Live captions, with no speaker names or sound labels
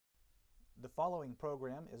The following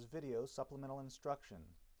program is video supplemental instruction.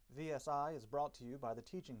 VSI is brought to you by the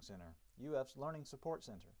Teaching Center, UF's Learning Support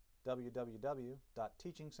Center,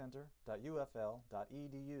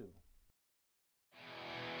 www.teachingcenter.ufl.edu.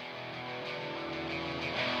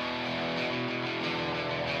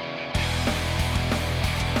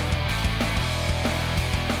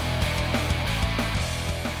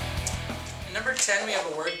 In number 10, we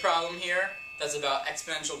have a word problem here that's about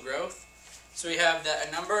exponential growth. So we have that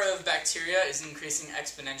a number of bacteria is increasing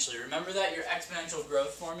exponentially. Remember that your exponential growth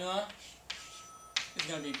formula is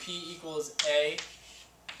going to be P equals A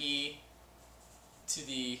e to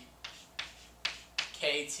the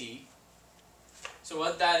KT. So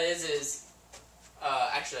what that is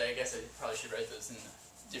actually I guess I probably should write those in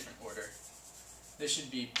a different order. This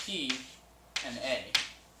should be P and A.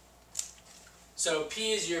 So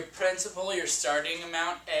P is your principal, your starting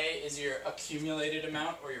amount, A is your accumulated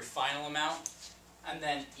amount or your final amount, and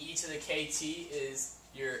then e to the KT is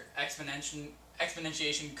your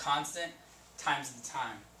exponentiation constant times the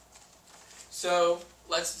time. So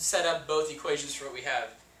let's set up both equations for what we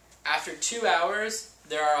have. After 2 hours,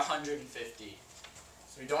 there are 150.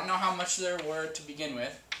 So we don't know how much there were to begin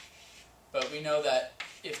with, but we know that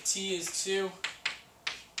if T is 2,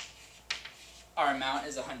 our amount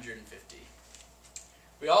is 150.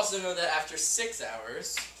 We also know that after 6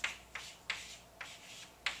 hours,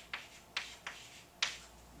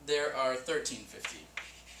 there are 1350.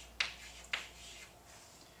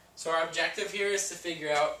 So our objective here is to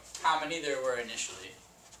figure out how many there were initially.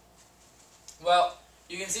 Well,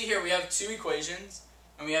 you can see here we have two equations,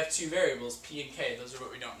 and we have two variables, p and k. Those are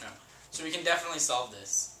what we don't know. So we can definitely solve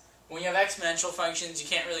this. When you have exponential functions, you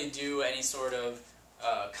can't really do any sort of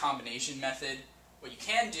combination method. What you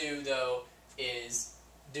can do, though, is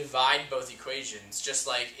divide both equations, just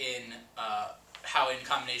like in how in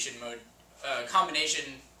combination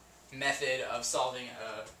method of solving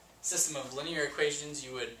a system of linear equations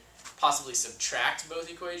you would possibly subtract both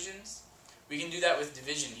equations. We can do that with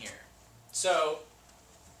division here. So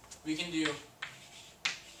we can do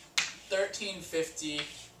 1350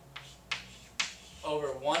 over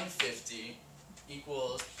 150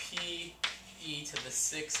 equals P e to the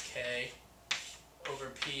 6k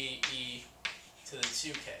over P e to the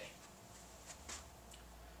 2k.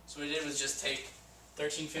 So what we did was just take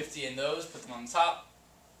 1350 in those, put them on the top,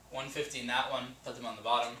 150 in that one, put them on the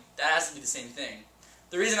bottom. That has to be the same thing.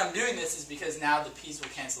 The reason I'm doing this is because now the p's will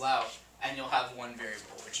cancel out and you'll have one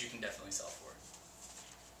variable, which you can definitely solve for.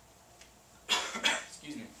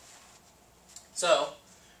 Excuse me. So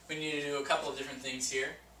we need to do a couple of different things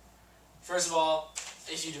here. First of all,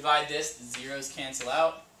 if you divide this, the zeros cancel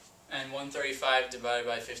out, and 135 divided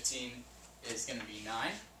by 15 is going to be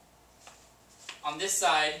 9. On this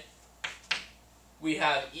side, we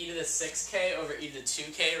have e to the 6k over e to the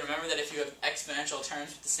 2k. Remember that if you have exponential terms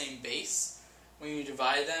with the same base, when you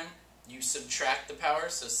divide them, you subtract the power.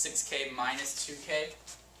 So 6k minus 2k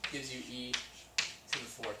gives you e to the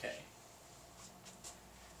 4k.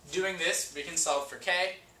 Doing this, we can solve for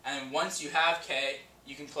k, and then once you have k,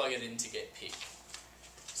 you can plug it in to get p.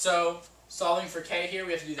 So solving for k here,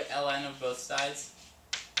 we have to do the ln of both sides.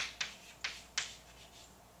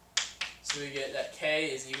 So we get that k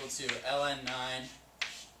is equal to ln 9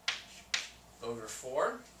 over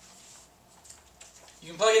 4. You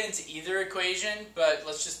can plug it into either equation, but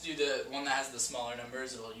let's just do the one that has the smaller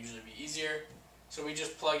numbers. It'll usually be easier. So we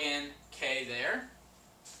just plug in k there.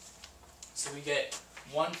 So we get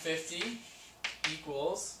 150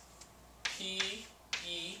 equals p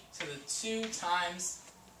e to the 2 times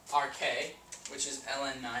our k, which is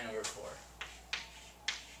ln 9 over 4.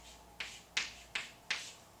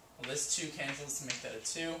 Well, this 2 cancels to make that a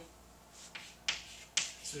 2.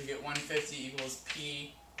 So we get 150 equals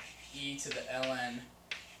P e to the ln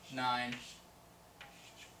 9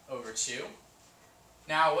 over 2.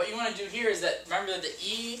 Now, what you want to do here is that, remember that the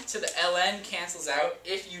e to the ln cancels out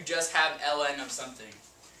if you just have ln of something.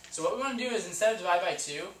 So what we want to do is, instead of divide by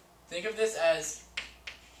 2, think of this as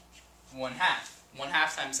 1/2.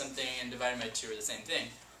 1/2 times something and divided by 2 are the same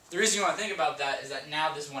thing. The reason you want to think about that is that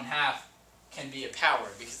now this 1/2 can be a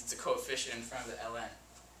power because it's a coefficient in front of the ln.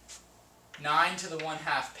 9 to the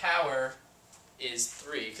 1/2 power is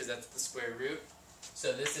 3 because that's the square root.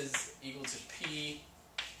 So this is equal to P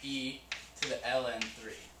e to the ln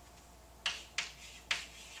 3.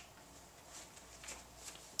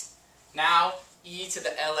 Now e to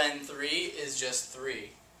the ln 3 is just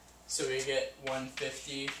 3. So we get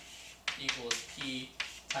 150 equals P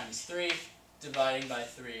times 3 dividing by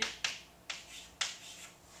 3.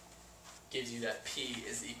 Gives you that P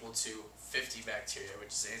is equal to 50 bacteria,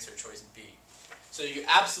 which is the answer choice B. So you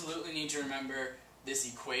absolutely need to remember this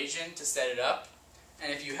equation to set it up.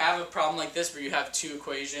 And if you have a problem like this where you have two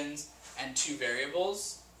equations and two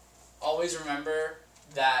variables, always remember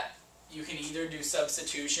that you can either do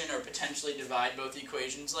substitution or potentially divide both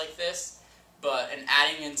equations like this, but an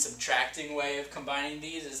adding and subtracting way of combining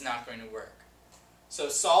these is not going to work. So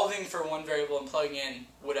solving for one variable and plugging in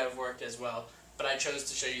would have worked as well, but I chose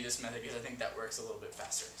to show you this method because I think that works a little bit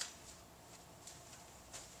faster.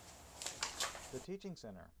 The Teaching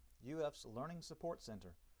Center, UF's Learning Support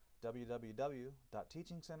Center,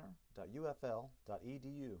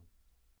 www.teachingcenter.ufl.edu.